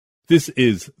This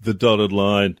is The Dotted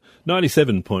Line,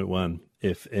 97.1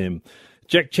 FM.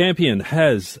 Jack Champion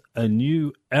has a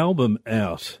new album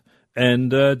out,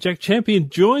 and Jack Champion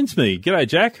joins me. G'day,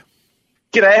 Jack.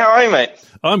 G'day, how are you, mate?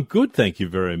 I'm good, thank you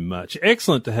very much.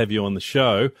 Excellent to have you on the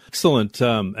show. Excellent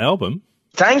album.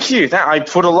 Thank you. I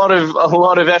put a lot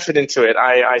of effort into it.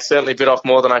 I certainly bit off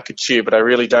more than I could chew, but I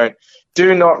really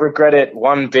do not regret it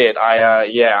one bit.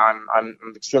 I'm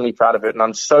extremely proud of it, and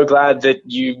I'm so glad that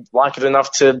you like it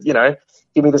enough to,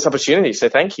 give me this opportunity. So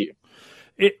thank you.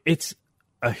 It's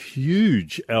a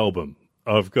huge album,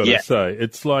 I've got to say.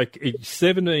 It's like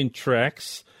 17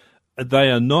 tracks. They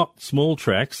are not small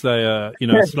tracks. They are,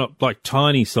 it's not like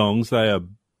tiny songs. They are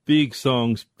big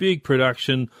songs, big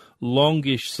production,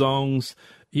 longish songs.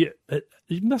 Yeah,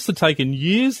 it must have taken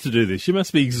years to do this. You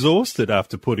must be exhausted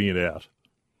after putting it out.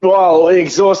 Well,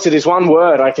 exhausted is one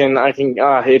word. I can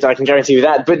guarantee you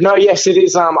that. But no, yes, it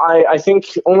is. I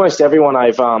think almost everyone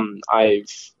I've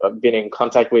been in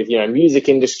contact with, music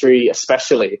industry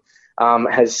especially,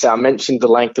 has mentioned the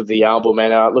length of the album.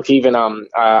 And look, even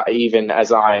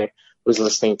as I was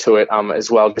listening to it as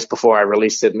well, just before I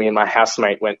released it, me and my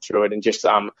housemate went through it and just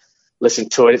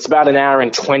listened to it. It's about an hour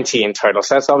and 20 in total.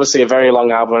 So that's obviously a very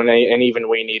long album, and even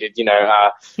we needed,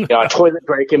 a toilet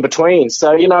break in between.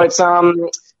 So, it's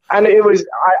and it was,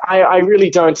 I really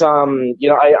don't, a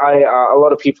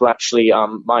lot of people actually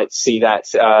might see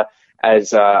that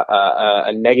as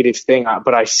a negative thing,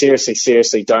 but I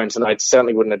seriously don't, and I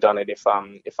certainly wouldn't have done it if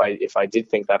I did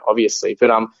think that, obviously.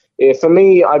 But for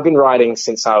me, I've been writing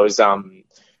since I was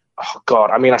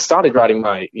I started writing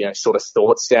my sort of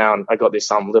thoughts down. I got this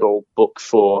little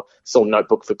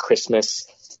notebook for Christmas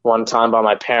one time by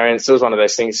my parents. It was one of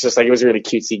those things, just like it was a really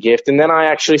cutesy gift. And then I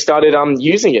actually started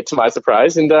using it, to my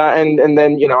surprise, and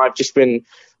then I've just been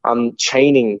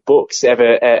chaining books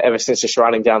ever since, just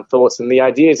writing down thoughts. And the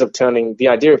idea of turning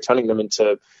them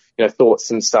into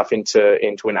thoughts and stuff into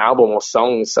an album or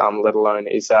songs, let alone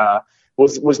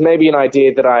was maybe an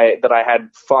idea that I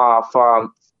had far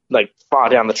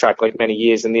down the track, like many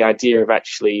years. And the idea of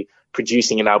actually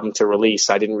producing an album to release,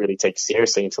 I didn't really take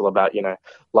seriously until about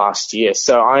last year.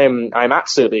 So I'm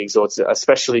absolutely exhausted,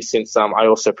 especially since I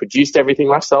also produced everything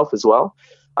myself as well.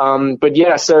 But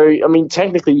yeah, so I mean,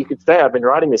 technically you could say I've been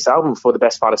writing this album for the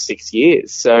best part of 6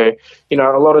 years. So a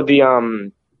lot of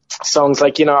the songs,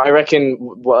 like I reckon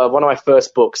one of my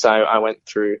first books I went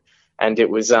through, and it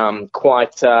was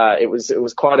quite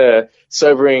a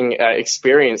sobering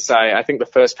experience. I think the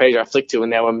first page I flicked to,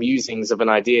 and there were musings of an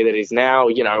idea that is now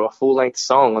a full-length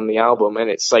song on the album, and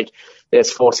it's like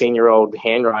there's 14-year-old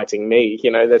handwriting me,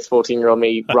 there's 14-year-old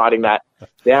me writing that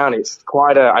down. It's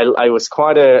I was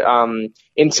quite a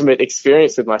intimate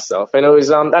experience with myself, and it was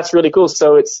that's really cool.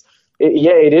 So it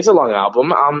is a long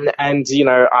album, and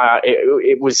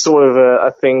it was sort of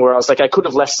a thing where I was like, I could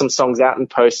have left some songs out and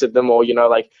posted them, or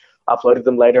uploaded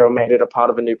them later or made it a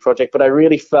part of a new project. But I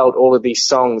really felt all of these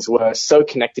songs were so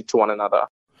connected to one another.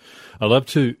 I love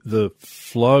the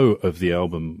flow of the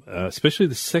album, especially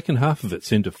the second half of it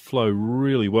seemed to flow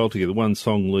really well together. One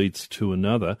song leads to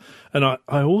another. And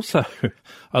I also,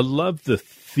 I love the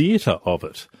theatre of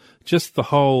it. Just the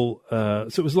whole, so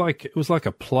it was like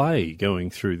a play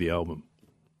going through the album.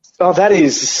 Oh, that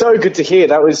is so good to hear.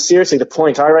 That was seriously the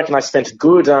point. I reckon I spent a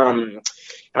good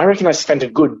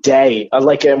day,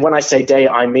 when I say day,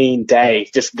 I mean day,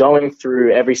 just going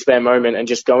through every spare moment and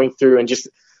just going through and just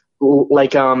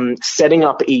setting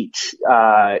up each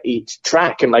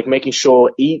track and making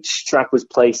sure each track was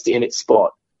placed in its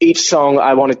spot. Each song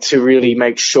I wanted to really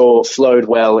make sure flowed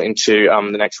well into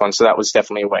the next one. So that was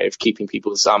definitely a way of keeping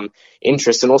people's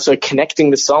interest, and also connecting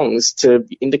the songs to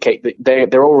indicate that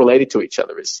they're all related to each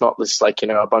other. It's not just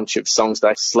a bunch of songs that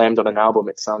I slammed on an album.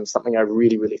 It's something I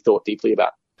really, really thought deeply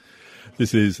about.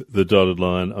 This is The Dotted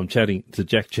Line. I'm chatting to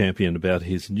Jack Champion about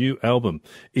his new album.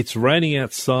 It's Raining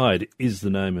Outside is the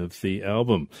name of the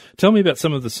album. Tell me about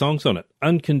some of the songs on it.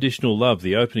 Unconditional Love,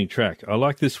 the opening track. I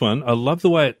like this one. I love the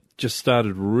way it just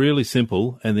started really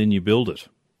simple and then you build it.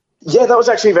 Yeah, that was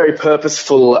actually a very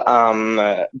purposeful,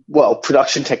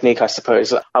 production technique, I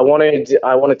suppose. I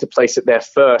wanted to place it there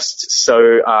first,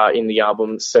 so in the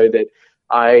album, so that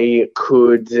I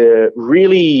could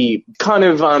really kind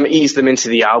of ease them into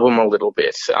the album a little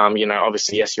bit.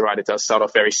 Obviously, yes, you're right, it does start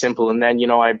off very simple, and then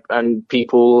and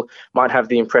people might have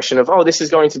the impression of, oh, this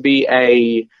is going to be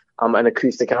a an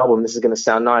acoustic album. This is going to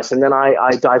sound nice. And then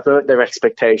I divert their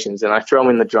expectations, and I throw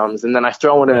in the drums, and then I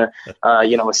throw in a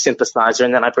synthesizer,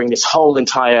 and then I bring this whole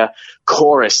entire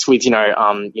chorus with,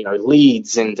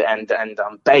 leads and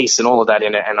bass and all of that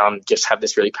in it, and just have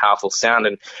this really powerful sound.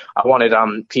 And I wanted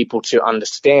people to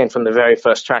understand from the very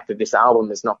first track that this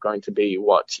album is not going to be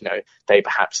what, they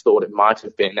perhaps thought it might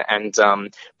have been. And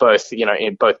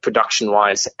both production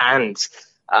wise and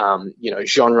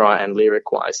genre and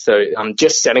lyric wise. So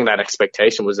just setting that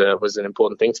expectation was an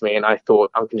important thing to me, and I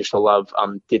thought Unconditional Love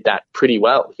did that pretty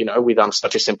well, with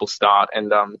such a simple start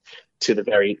and right to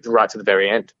the very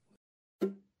end.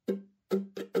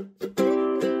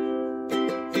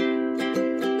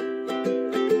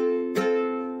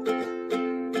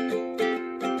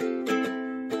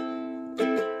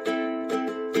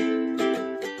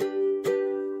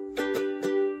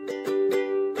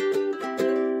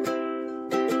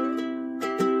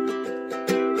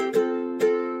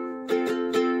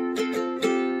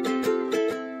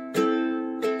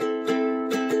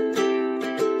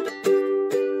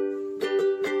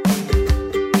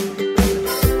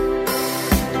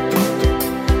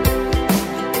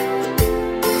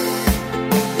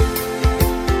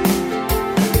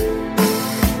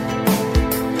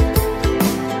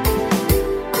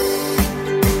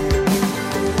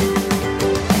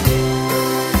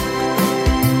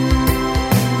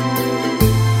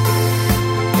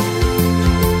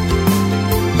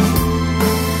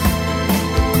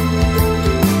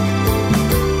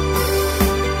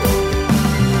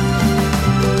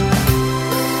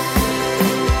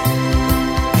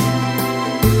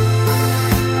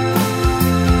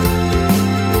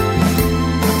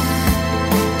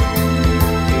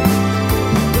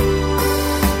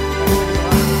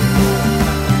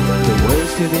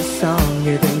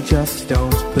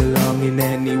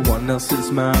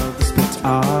 Mouths but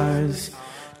ours,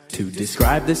 to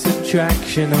describe the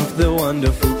subtraction of the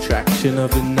wonderful traction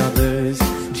of another's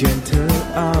gentle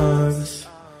arms.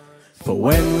 For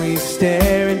when we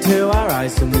stare into our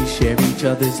eyes and we share each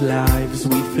other's lives,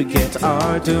 we forget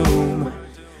our doom.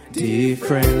 Dear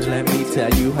friend, let me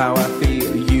tell you how I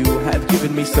feel. You have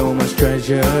given me so much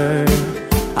treasure.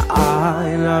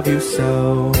 I love you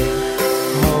so.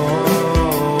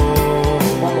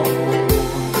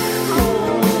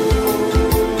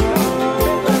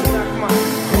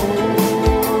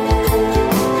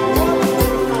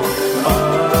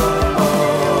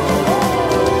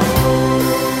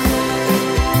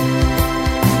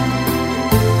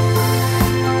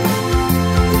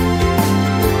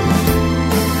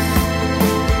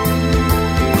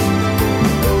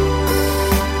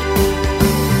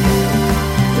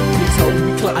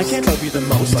 I can't love you the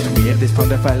most, but we have this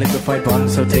wonderful liquefied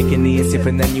bond. So take in the sip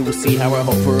and then you will see how our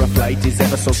hope for a flight is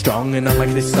ever so strong. And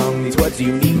unlike this song, these words are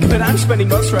unique. But I'm spending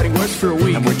months writing words for a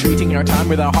week, and we're treating our time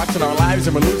with our hearts and our lives,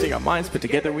 and we're losing our minds, but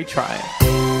together we try.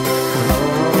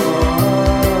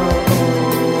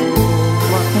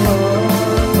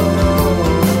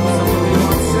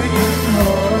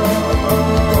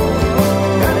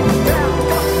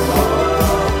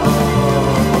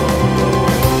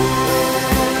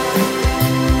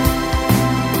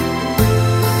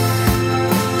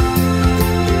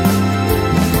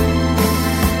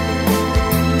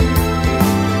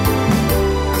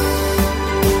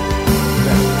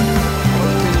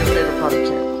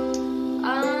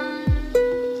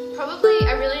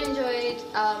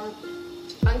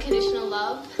 Unconditional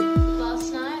Love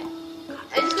last night.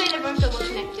 I just made everyone feel more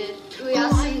connected. We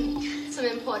asked some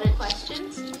important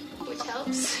questions, which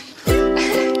helps.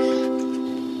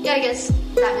 Yeah, I guess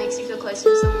that makes you feel closer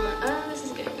to someone. Oh, this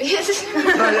is getting weird.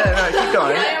 No, keep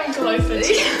going. I am closer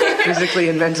to you. Physically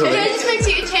and mentally. It just makes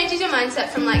you, it changes your mindset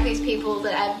from like these people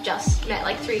that I've just met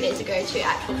like 3 days ago to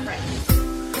actual friends.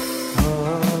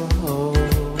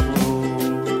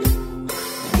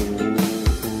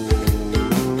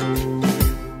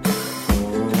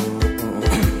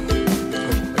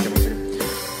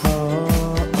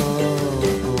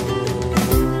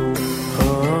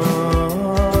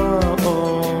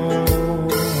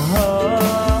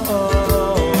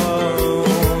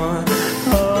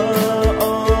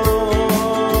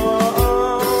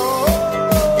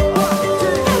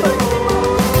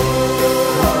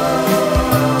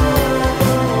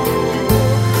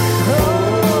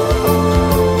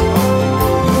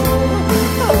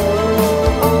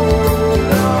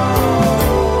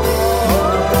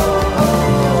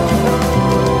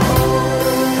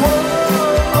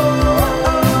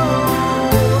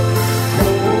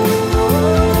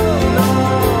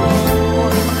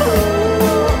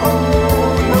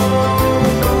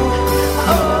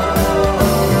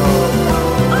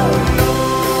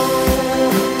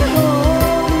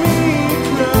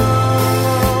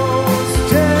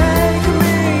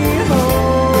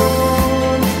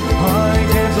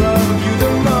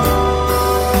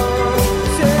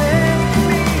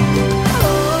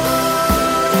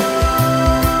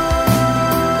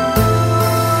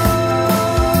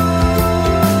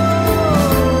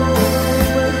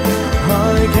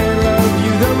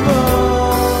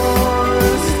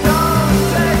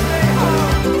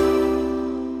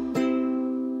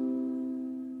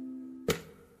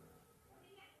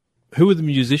 Who are the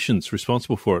musicians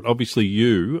responsible for it? Obviously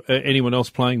you. Anyone else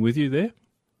playing with you there?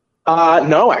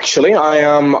 No, actually,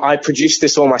 I produced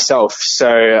this all myself. So,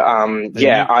 And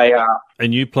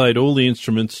you played all the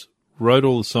instruments, wrote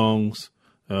all the songs.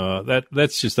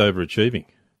 That's just overachieving.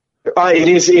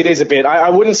 It is a bit. I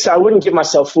wouldn't give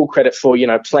myself full credit for,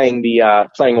 playing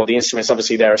all the instruments.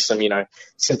 Obviously there are some,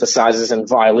 synthesizers and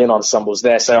violin ensembles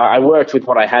there. So I worked with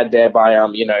what I had there by,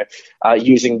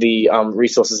 using the,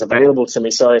 resources available to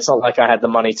me. So it's not like I had the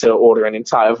money to order an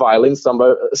entire violin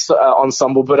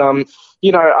ensemble, but,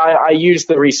 I used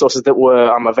the resources that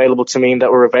were, available to me and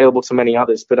that were available to many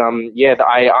others. But,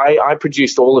 I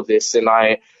produced all of this, and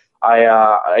I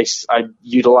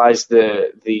utilized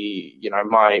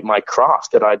my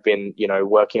craft that I'd been,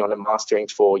 working on and mastering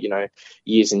for,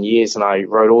 years and years. And I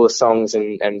wrote all the songs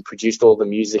and produced all the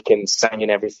music and sang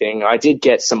and everything. I did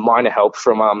get some minor help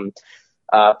from,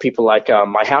 people like,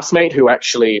 my housemate, who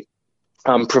actually,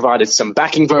 provided some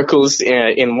backing vocals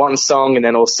in one song, and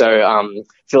then also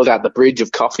filled out the bridge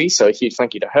of Coffee. So a huge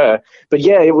thank you to her. But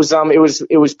yeah, it was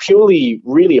purely,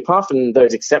 really, apart from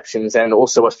those exceptions, and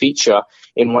also a feature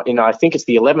in I think it's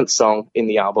the 11th song in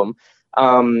the album.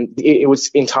 It was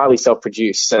entirely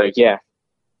self-produced. So yeah.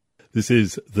 This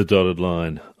is The Dotted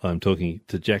Line. I'm talking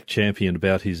to Jack Champion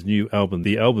about his new album.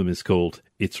 The album is called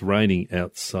It's Raining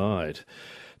Outside.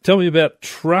 Tell me about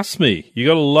Trust Me. You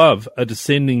got to love a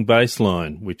descending bass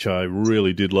line, which I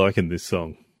really did like in this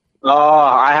song. Oh,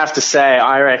 I have to say,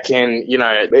 I reckon,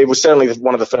 it was certainly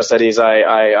one of the first ideas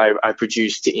I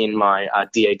produced in my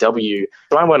DAW.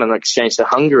 So I went on an exchange to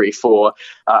Hungary for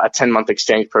a 10-month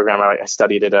exchange program. I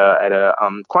studied at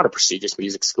a quite a prestigious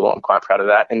music school. I'm quite proud of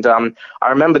that. And I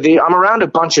remember I'm around a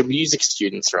bunch of music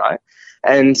students, right?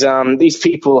 And these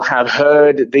people have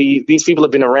these people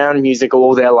have been around music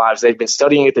all their lives. They've been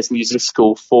studying at this music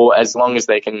school for as long as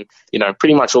they can,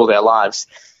 pretty much all their lives.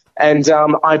 And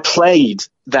I played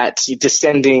that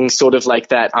descending sort of like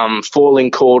that falling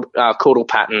chordal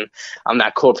pattern,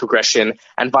 that chord progression.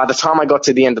 And by the time I got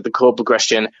to the end of the chord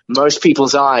progression, most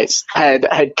people's eyes had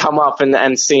come up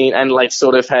and seen and like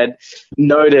sort of had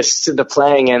noticed the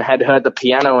playing and had heard the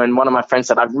piano. And one of my friends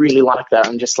said, I really like that.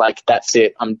 I'm just like, that's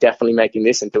it. I'm definitely making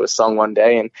this into a song one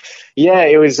day. And yeah,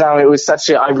 it was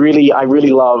such a, I really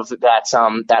love that,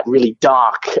 that really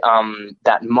dark,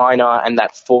 that minor and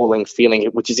that falling feeling,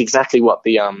 which is exactly what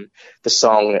the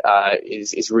song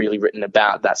is really written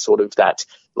about, that sort of that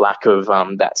lack of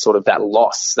that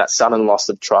loss, that sudden loss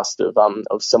of trust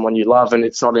of someone you love, and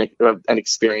it's not an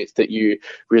experience that you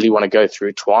really want to go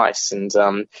through twice. And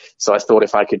so I thought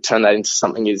if I could turn that into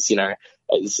something as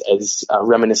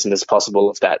reminiscent as possible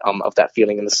of that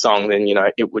feeling in the song, then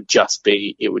it would just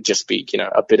be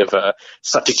a bit of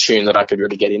such a tune that I could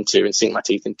really get into and sink my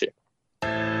teeth into.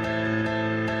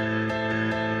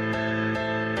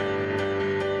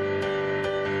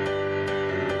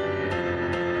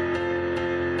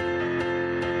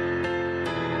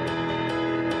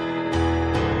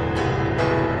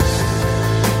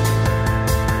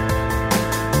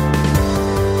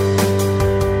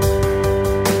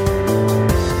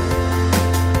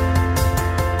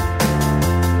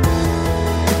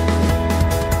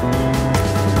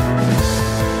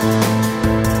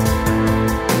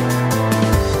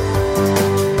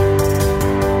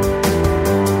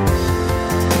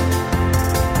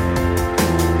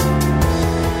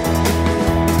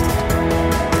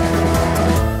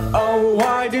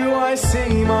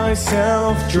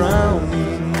 Myself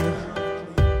drowning.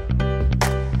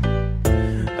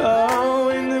 Oh,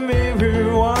 in the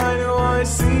mirror, why do I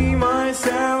see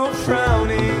myself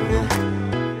frowning?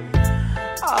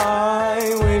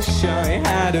 I wish I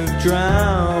had have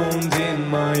drowned in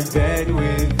my bed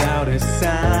without a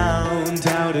sound,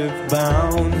 out of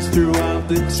bounds throughout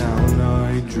the town.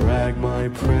 I drag my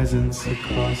presence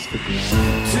across the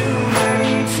ground. Too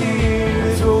many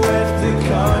tears will wet the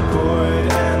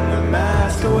cardboard, and the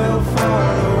mask will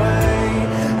fall away,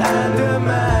 and the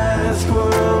mask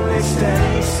will only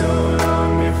stay so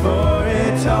long before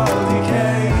it all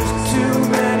decays. Too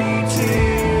many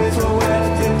tears will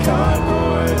wet the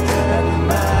cardboard, and the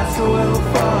mask will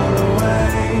fall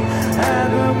away, and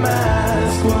the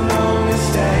mask will only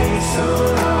stay so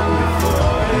long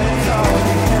before it all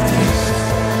decays.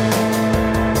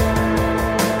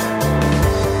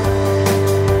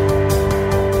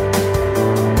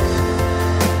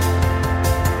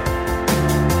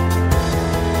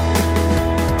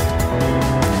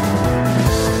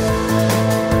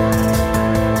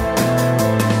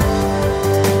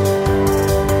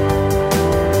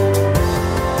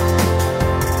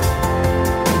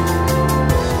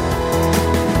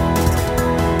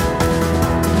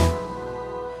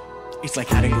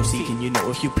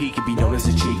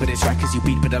 as you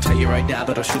beat. But I'll tell you right now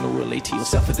that I shouldn't relate to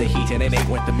yourself at the heat. And it ain't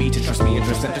worth the meat to trust me and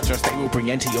trust them to trust they will bring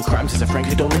end to your crimes. As a friend,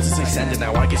 condolences I send. And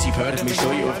now I guess you've heard of me,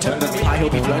 sure you have turned on me. I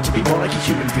hope you've learned to be more like a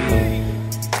human being.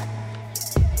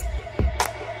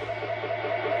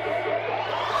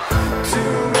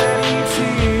 Too many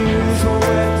tears will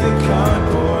wet the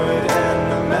cardboard,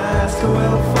 and the mask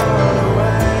will fall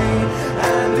away,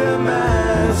 and the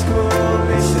mask will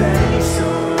only stay so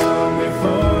long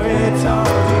before it all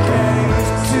decays.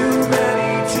 Too many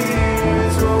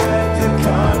tears will wet the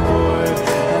cardboard,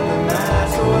 and the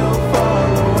mask will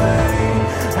fall away,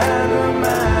 and the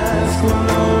mask will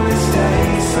only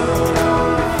stay so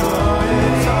long before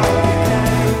it all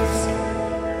decays.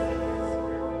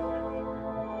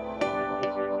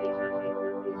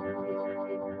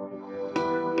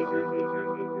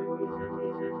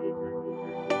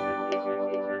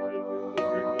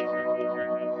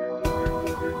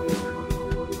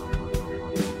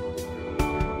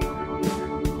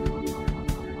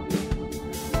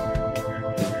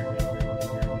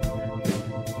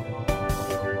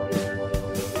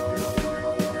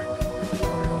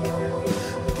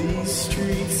 These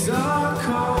streets are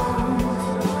cold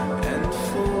and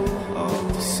full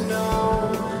of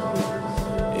snow.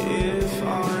 If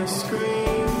I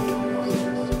scream,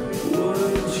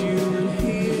 would you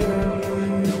hear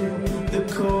me? The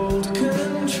cold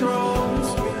controls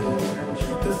me,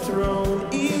 the throne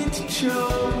it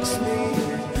chokes me,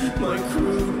 my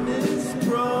crudeness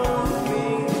broke me.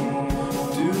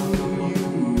 Do you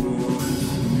want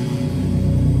me?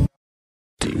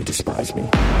 Do you despise me?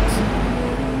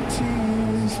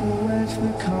 Tears will wet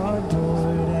the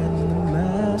cardboard, and the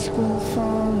mask will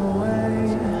fall away,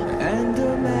 and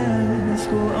the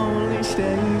mask will only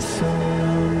stay so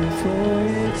long before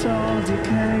it all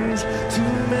decays.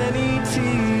 Too many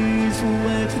tears will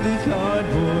wet the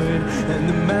cardboard, and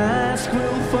the mask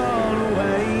will fall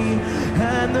away,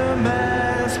 and the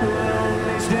mask will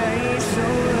only stay so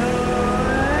long.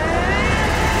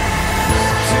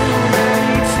 Too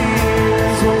many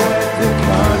tears will wet the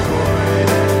cardboard,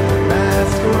 and the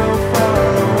mask will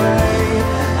fall away,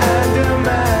 and the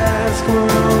mask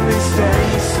will only stay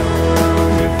so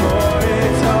long before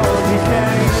it all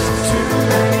decays. Too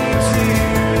many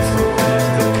tears will wet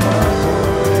the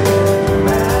cardboard, and the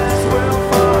mask will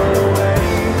fall away,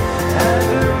 and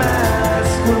the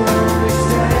mask will only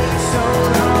stay so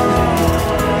long.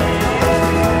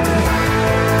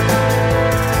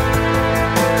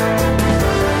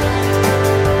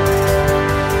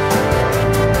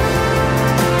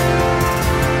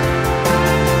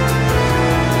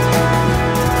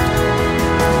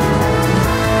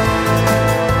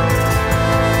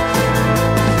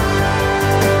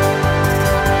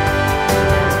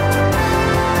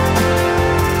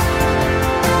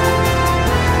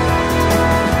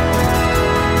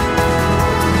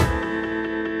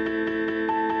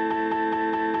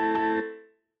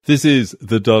 This is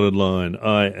The Dotted Line.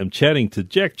 I am chatting to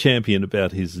Jack Champion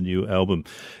about his new album.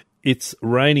 It's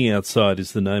Raining Outside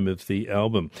is the name of the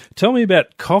album. Tell me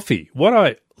about Coffee. What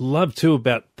I love too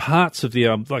about parts of the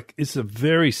album, like it's a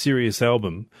very serious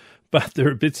album, but there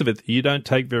are bits of it that you don't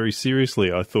take very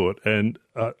seriously, I thought. And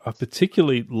I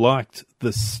particularly liked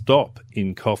the stop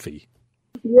in Coffee.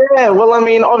 Yeah, well, I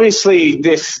mean, obviously,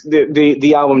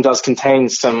 the album does contain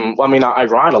some. I mean, I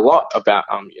write a lot about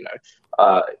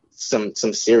some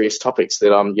serious topics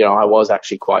that I was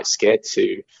actually quite scared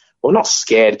to, well, not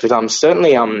scared, but I'm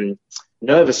certainly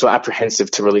nervous or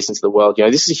apprehensive to release into the world.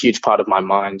 This is a huge part of my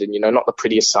mind, and not the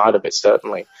prettiest side of it,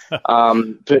 certainly.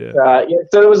 So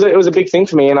it was a big thing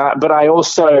for me, but I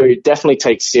also definitely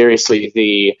take seriously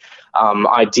the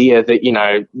idea that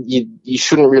you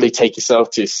shouldn't really take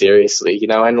yourself too seriously,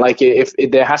 and like if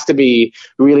there has to be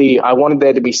really, I wanted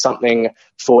there to be something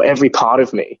for every part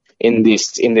of me in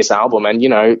this album, and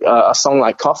a song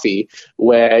like Coffee,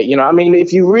 where I mean,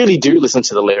 if you really do listen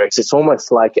to the lyrics, it's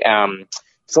almost like a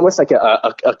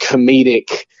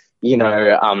comedic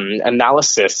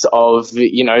analysis of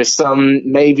some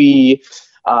maybe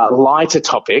lighter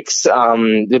topics,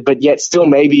 but yet still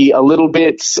maybe a little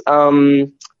bit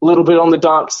on the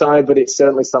dark side, but it's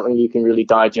certainly something you can really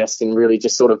digest and really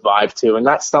just sort of vibe to. And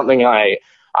that's something I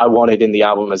wanted in the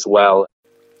album as well.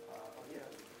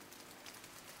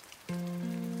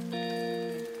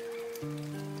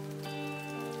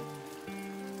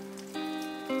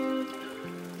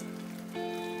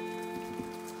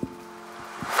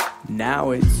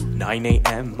 Now it's 9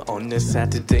 a.m. on a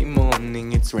Saturday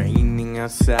morning. It's raining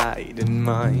outside and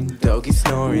my dog is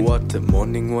snoring. What a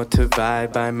morning, what a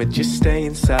vibe. I'ma just stay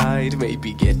inside.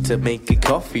 Maybe get to make a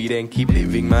coffee, then keep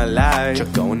living my life.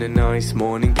 Chuck on a nice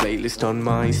morning playlist on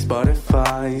my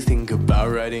Spotify. Think about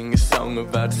writing a song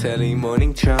about early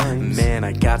morning chimes. Man,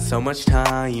 I got so much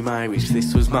time. I wish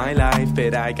this was my life,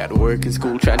 but I got work and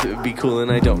school trying to be cool and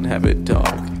I don't have a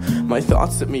dog. My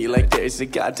thoughts at me like there's a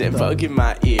goddamn bug in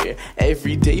my ear.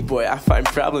 Every day, boy, I find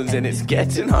problems and it's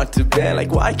getting hard to bear.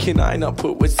 Like, why can I not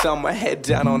put what's on my head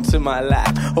down onto my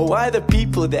lap? Or why the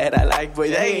people that I like, boy,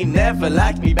 they ain't never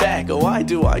liked me back? Or why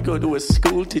do I go to a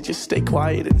school to just stay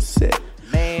quiet and sit?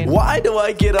 Man, why do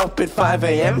I get up at 5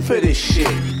 a.m. for this shit?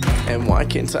 And why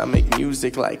can't I make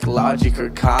music like Logic or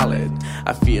Khaled?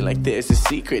 I feel like there's a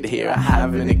secret here I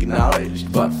haven't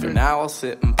acknowledged. But for now I'll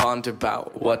sit and ponder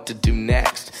about what to do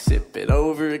next. Sip it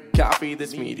over a coffee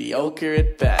that's mediocre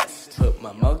at best. Put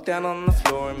my mug down on the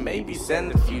floor and maybe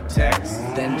send a few texts.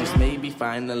 Then just maybe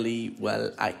finally,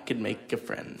 well, I could make a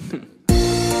friend.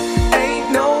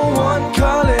 Ain't no one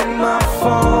calling my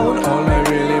phone. All I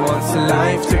really want's a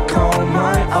life to call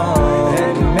my own.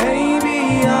 And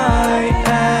maybe I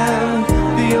am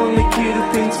the only kid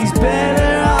who thinks he's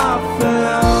better off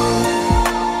alone.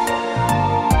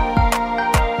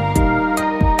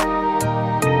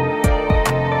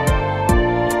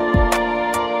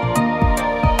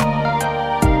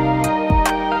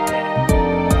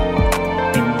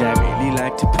 And I really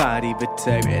like to party, but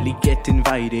I rarely get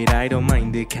invited. I don't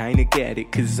mind it, kinda get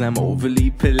it, cause I'm overly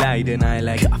polite. And I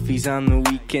like coffees on the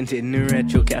weekend in a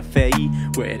retro cafe,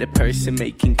 where the person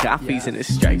making coffee's in a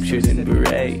striped shirt and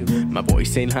beret. My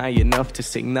voice ain't high enough to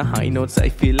sing the high notes, I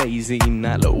feel lazy.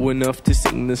 Not low enough to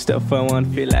sing the stuff I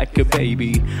want, feel like a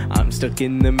baby. I'm stuck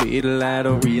in the middle, I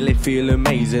don't really feel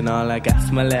amazing. All I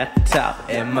got's my laptop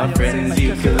and my friend's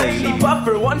ukulele. But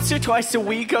for once or twice a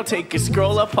week I'll take a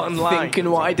scroll up online, thinking,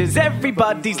 why does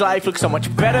everybody's life look so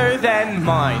much better than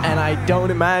mine? And I don't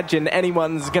imagine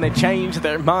anyone's gonna change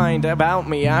their mind about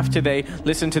me after they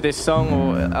listen to this song,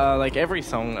 or like every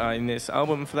song in this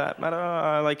album for that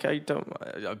matter. Like, I don't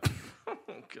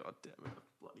God damn it,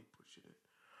 bloody pushing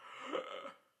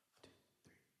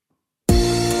it.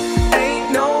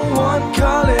 Ain't no one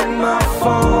calling my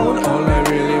phone. All I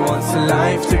really want's a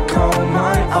life to call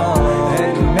my own.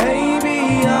 And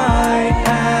maybe I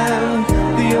am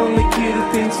the only kid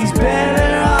who thinks he's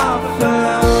better off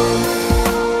alone.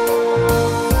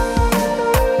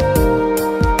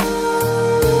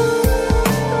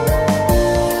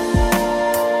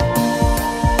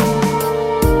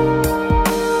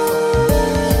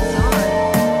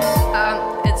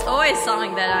 It's always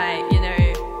something that I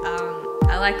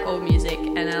like all music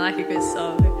and I like a good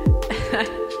song.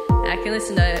 I can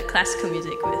listen to classical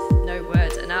music with no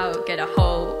words and I'll get a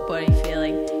whole body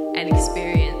feeling and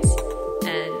experience,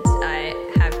 and I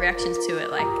have reactions to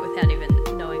it like without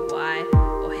even knowing why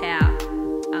or how.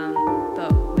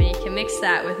 But when you can mix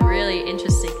that with a really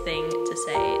interesting thing to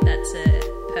say, that's a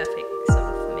perfect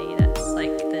song for me. That's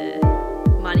like the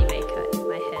moneymaker in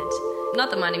my head. Not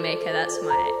the moneymaker, that's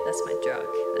my drug.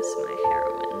 That's my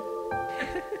heroin.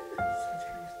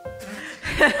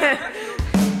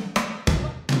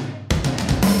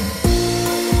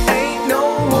 Ain't no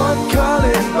one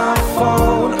calling my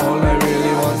phone. All I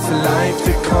really want's a life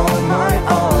to call my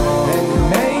own. And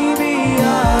maybe I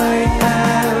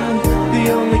am the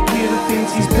only kid who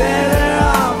thinks he's better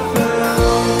off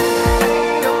alone.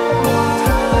 Ain't no one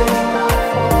calling my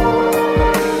phone. All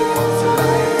I really want's a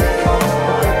life to call my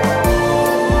own.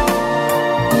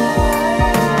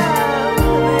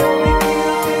 The only kid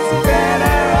who thinks he's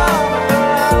better off alone.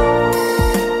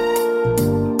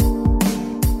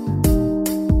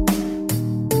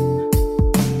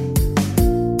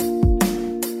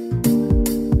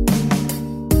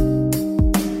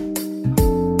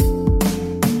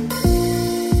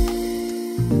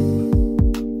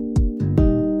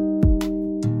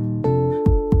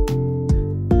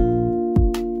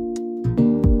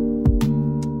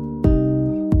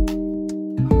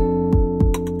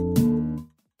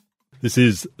 This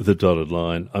is The Dotted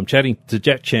Line. I'm chatting to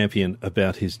Jack Champion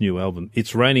about his new album.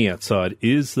 It's Raining Outside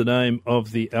is the name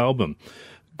of the album.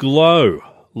 Glow,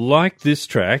 like this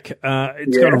track,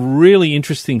 it's got a really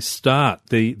interesting start.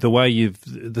 The way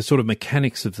the sort of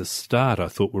mechanics of the start I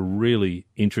thought were really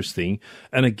interesting.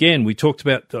 And again, we talked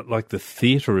about like the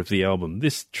theatre of the album.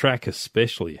 This track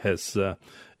especially has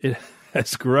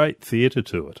great theatre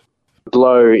to it.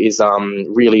 Glow is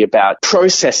really about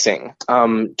processing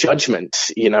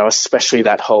judgment, especially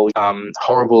that whole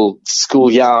horrible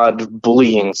schoolyard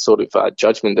bullying sort of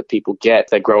judgment that people get.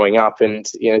 They're growing up, and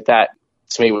that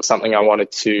to me was something I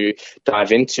wanted to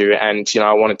dive into, and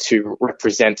I wanted to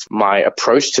represent my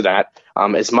approach to that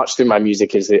as much through my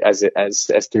music as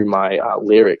through my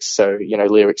lyrics. So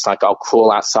lyrics like "I'll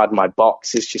crawl outside my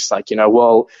box" is just like,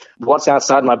 well, what's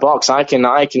outside my box? I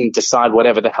can decide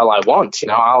whatever the hell I want.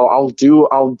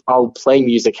 I'll play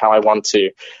music how I want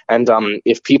to, and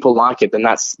if people like it, then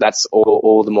that's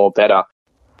all the more better.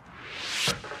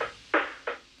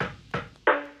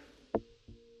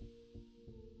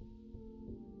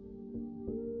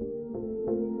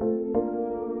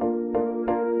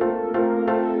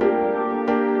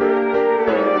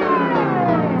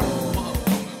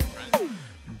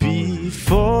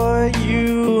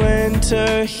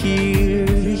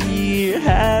 Here,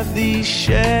 have these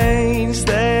shades,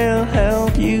 they'll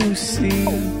help you see.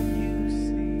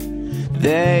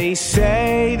 They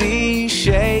say these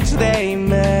shades, they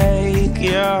make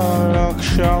your look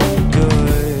so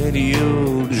good,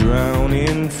 you'll drown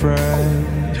in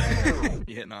friend.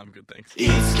 Yeah, no, I'm good, thanks.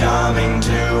 It's coming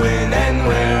to an end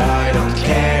where I don't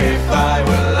care if I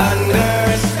will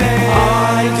understand.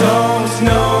 I don't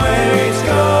know where it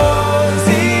goes,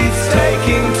 it's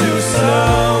taking too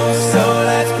slow, so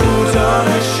let's put on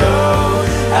a show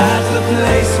at the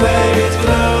place where it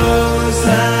glows.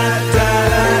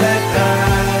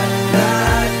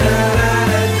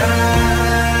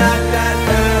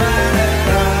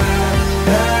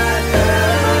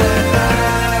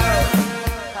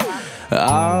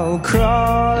 I'll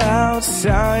crawl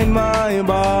outside my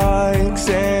box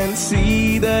and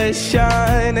see the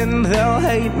shine, and they'll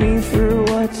hate me for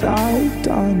what I've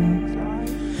done.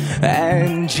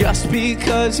 And just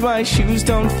because my shoes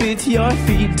don't fit your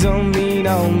feet don't mean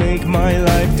I'll make my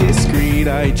life discreet.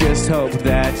 I just hope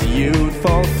that you'd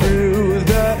fall through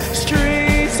the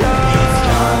streets. It's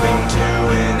coming to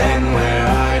an end where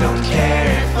I don't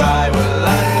care if I will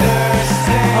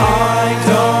understand. I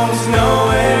don't know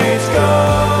where it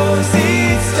goes,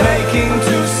 it's taking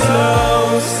too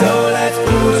slow, so let's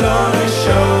put on a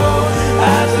show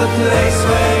at the place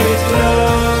where it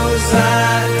glows.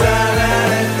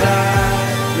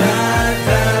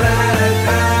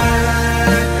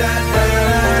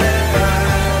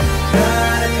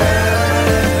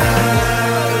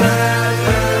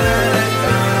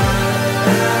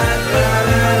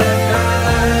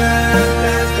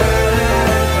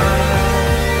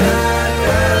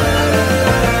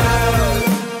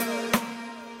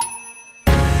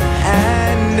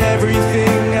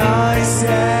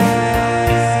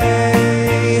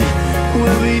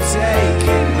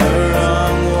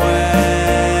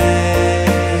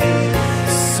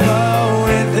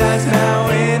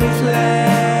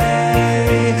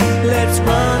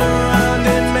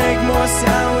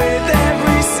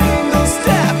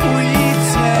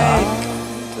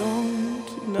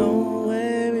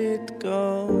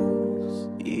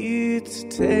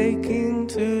 Taking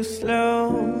too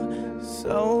slow,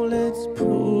 so let's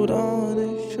put on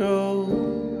a show.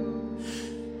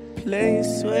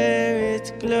 Place where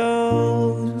it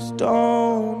glows,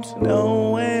 don't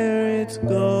know where it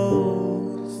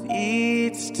goes.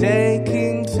 It's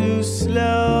taking too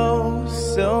slow,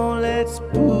 so let's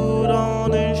put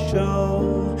on a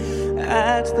show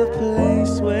at the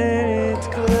place where it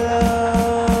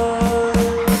glows.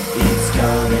 It's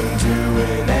coming to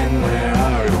an end where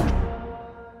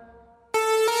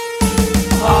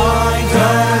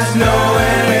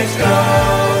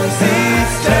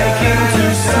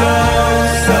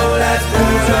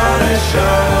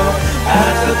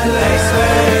place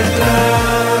where it glows.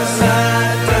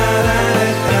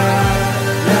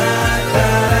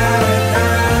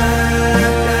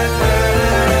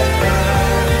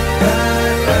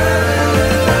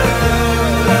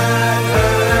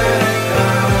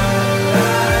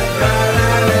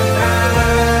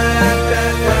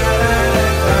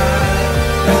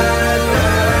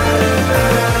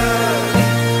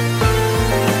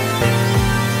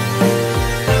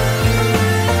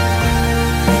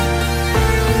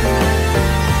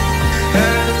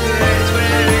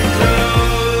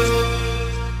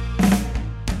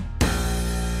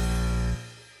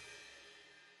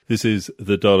 This is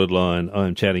The Dotted Line.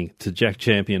 I'm chatting to Jack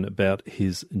Champion about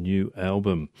his new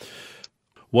album,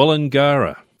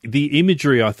 Wollongara. The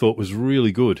imagery I thought was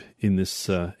really good in this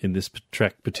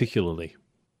track particularly.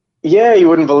 Yeah, you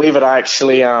wouldn't believe it. I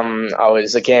actually, I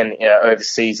was again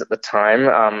overseas at the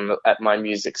time at my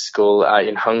music school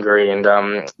in Hungary, and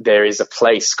there is a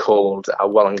place called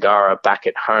Wollongara back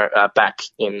at home, back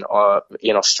in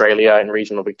Australia in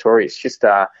regional Victoria. It's just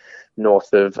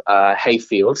north of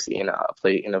Hayfield in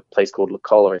a place called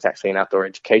Lucola. It's actually an outdoor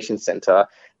education centre,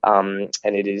 and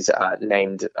it is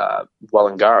named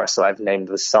Wollongara. So I've named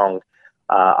the song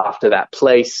after that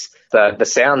place. The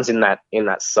sounds in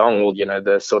that song, well,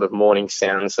 the sort of morning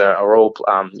sounds are all,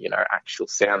 actual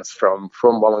sounds from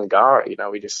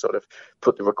Wollongara. We just sort of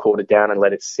put the recorder down and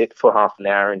let it sit for half an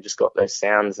hour and just got those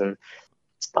sounds. And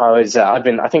I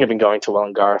think I've been going to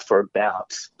Wollongara for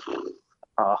about,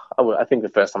 I think the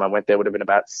first time I went there would have been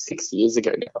about 6 years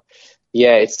ago now.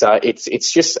 Yeah,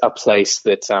 it's just a place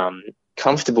that,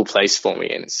 comfortable place for me.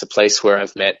 And it's a place where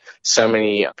I've met so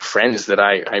many friends that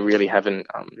I really haven't,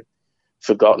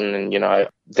 forgotten. And,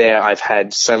 there I've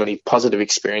had so many positive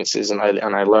experiences and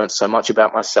I learned so much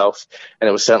about myself. And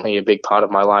it was certainly a big part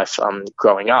of my life,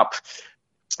 growing up,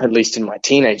 at least in my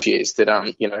teenage years, that,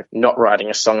 not writing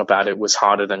a song about it was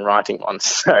harder than writing one.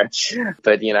 So,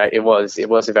 but, it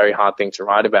was a very hard thing to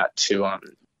write about,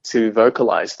 to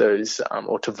vocalize those,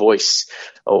 or to voice,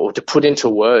 or to put into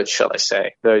words, shall I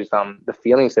say, those, the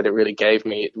feelings that it really gave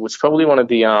me. It was probably one of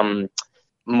the,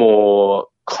 more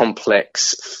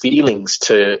complex feelings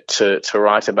to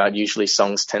write about. Usually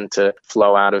songs tend to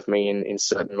flow out of me in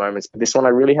certain moments, but this one I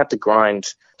really had to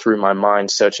grind through my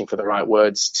mind, searching for the right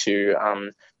words to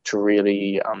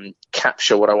really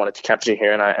capture what I wanted to capture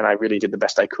here, and I really did the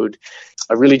best I could.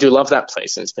 I really do love that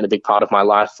place, and it's been a big part of my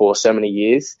life for so many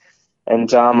years.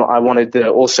 And I wanted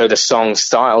also the song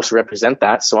style to represent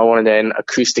that. So I wanted an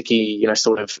acousticy,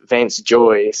 sort of Vance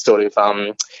Joy, sort of,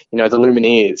 the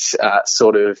Lumineers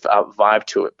sort of vibe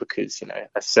to it, because,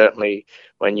 certainly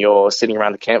when you're sitting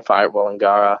around the campfire at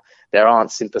Wollongara, there aren't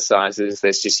synthesizers.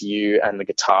 There's just you and the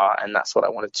guitar, and that's what I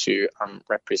wanted to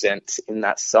represent in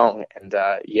that song. And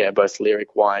both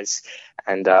lyric-wise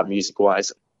and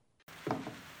music-wise.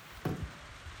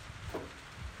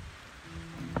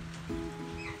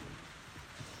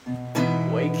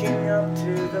 Waking up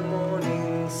to the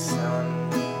morning sun,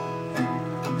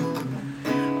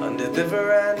 under the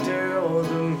veranda or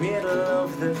the middle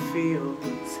of the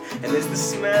fields, and there's the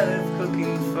smell of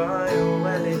cooking fire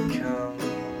when it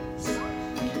comes,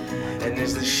 and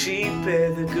there's the sheep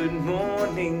bear the good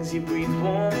mornings, you breathe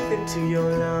warmth into your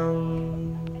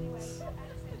lungs.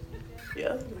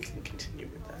 Yeah, we can continue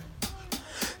with that.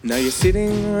 Now you're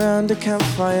sitting around a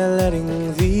campfire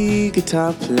letting the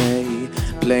guitar play,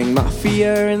 playing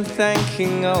Mafia and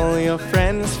thanking all your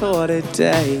friends for the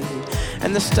day,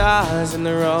 and the stars and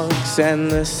the rocks and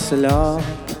the slop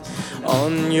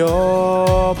on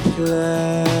your plate.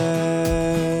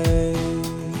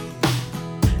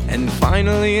 And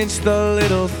finally it's the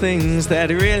little things that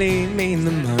really mean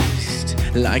the most,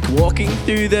 like walking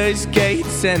through those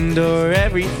gates or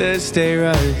every Thursday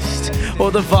roast, or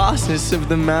the vastness of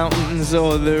the mountains,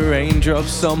 or the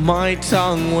raindrops on my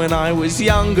tongue. When I was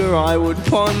younger I would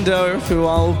ponder who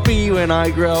I'll be when I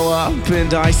grow up,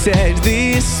 and I said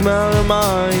this smell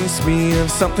reminds me of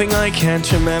something I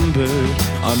can't remember.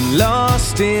 I'm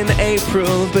lost in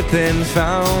April but then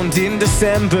found in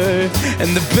December,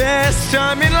 and the best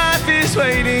time in life is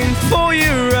waiting for you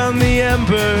around the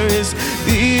embers.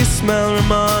 This smell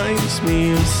reminds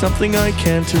me of something I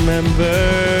can't remember.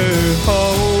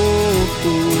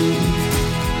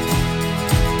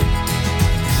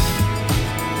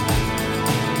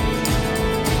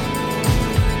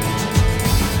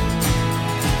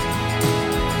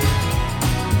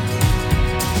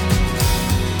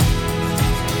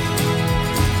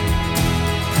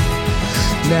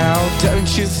 Now,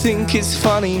 don't you think it's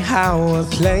funny how a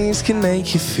place can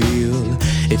make you feel?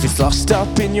 If it's lost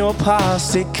up in your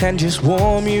past, it can just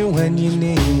warm you when you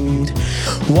need.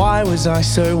 Why was I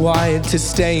so wired to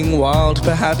staying wild?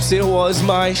 Perhaps it was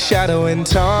my shadow, and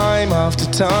time after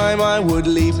time I would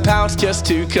leap out just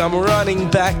to come running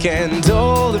back. And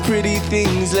all the pretty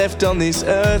things left on this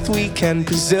earth, we can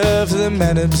preserve them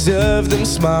and observe them,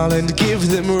 smile and give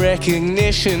them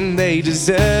recognition they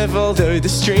deserve. Although the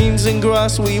streams and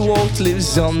grass we walked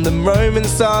lives on, the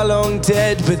moments are long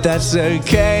dead, but that's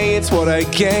okay. It's what I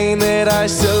gain that I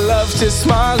still love to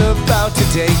smile about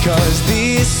today, 'cause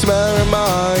this smell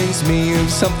reminds me of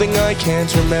something I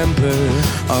can't remember.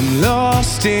 I'm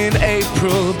lost in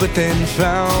April but then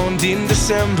found in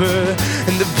December,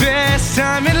 and the best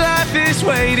time in life is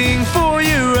waiting for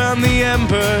you around the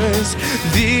embers.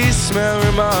 This smell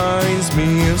reminds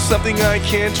me of something I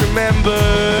can't remember.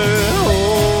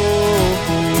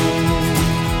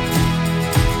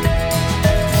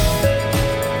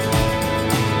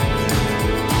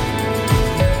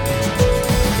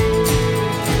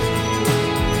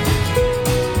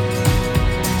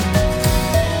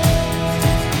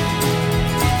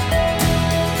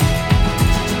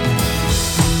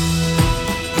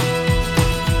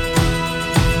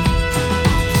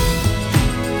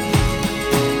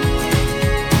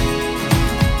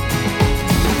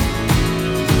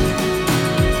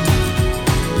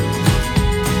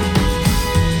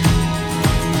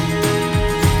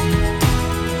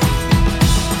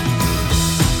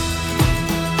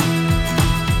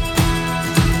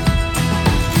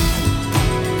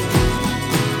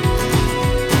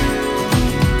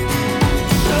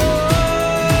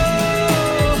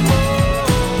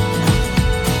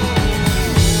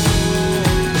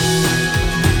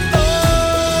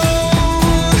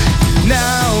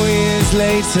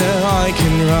 years later I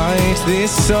can write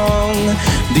this song,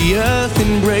 the earth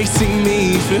embracing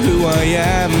me for who I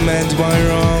am and my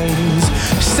wrongs.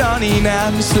 Sunny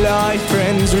naps, life,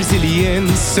 friends,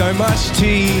 resilience, so much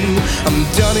tea. I'm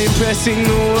done impressing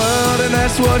the world and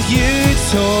that's what you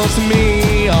taught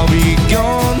me. I'll be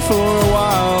gone for a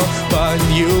while, but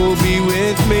you'll be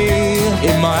with me.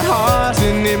 In my heart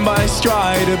and in my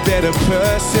stride, a better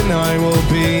person I will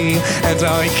be. And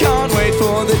I can't wait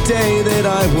for the day that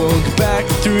I walk back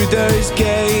through those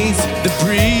gates, the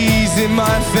breeze in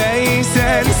my face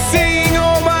and seeing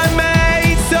all my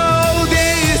mates. Oh,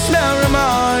 this now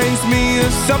reminds me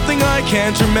of something I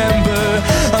can't remember.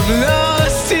 I'm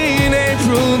lost in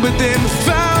April but then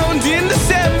found in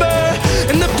December,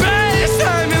 and the best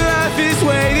time in life is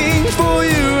waiting for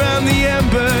you around the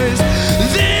embers.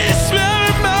 This now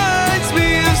reminds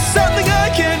me of something I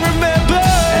can't remember.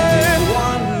 And then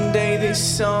one day this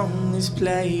song is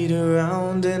played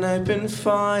around an open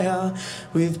fire,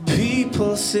 with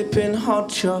people sipping hot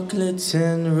chocolates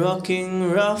and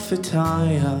rocking rough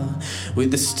attire,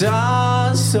 with the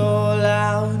stars all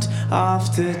out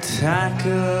after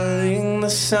tackling the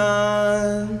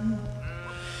sun.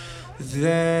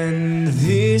 Then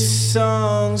this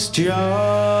song's job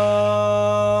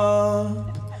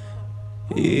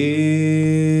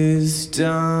is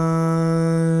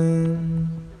done.